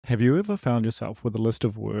Have you ever found yourself with a list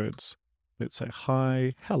of words, let's say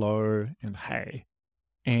hi, hello, and hey,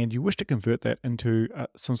 and you wish to convert that into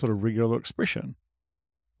some sort of regular expression?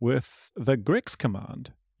 With the grex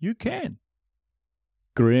command, you can.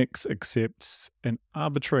 Grex accepts an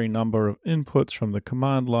arbitrary number of inputs from the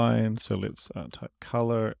command line. So let's type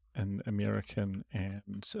color in American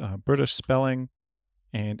and British spelling,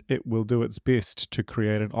 and it will do its best to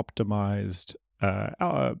create an optimized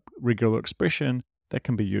regular expression that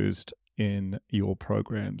can be used in your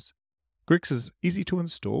programs. Grex is easy to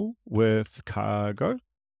install with cargo.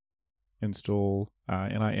 Install,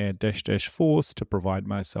 and I add -- force to provide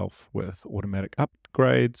myself with automatic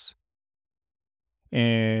upgrades.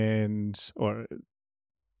 Or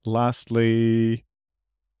lastly,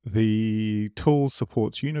 the tool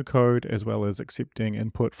supports Unicode as well as accepting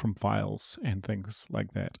input from files and things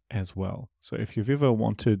like that as well. So if you've ever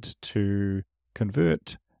wanted to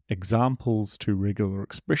convert examples to regular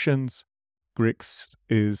expressions, Grex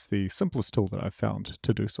is the simplest tool that I've found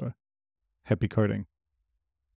to do so. Happy coding.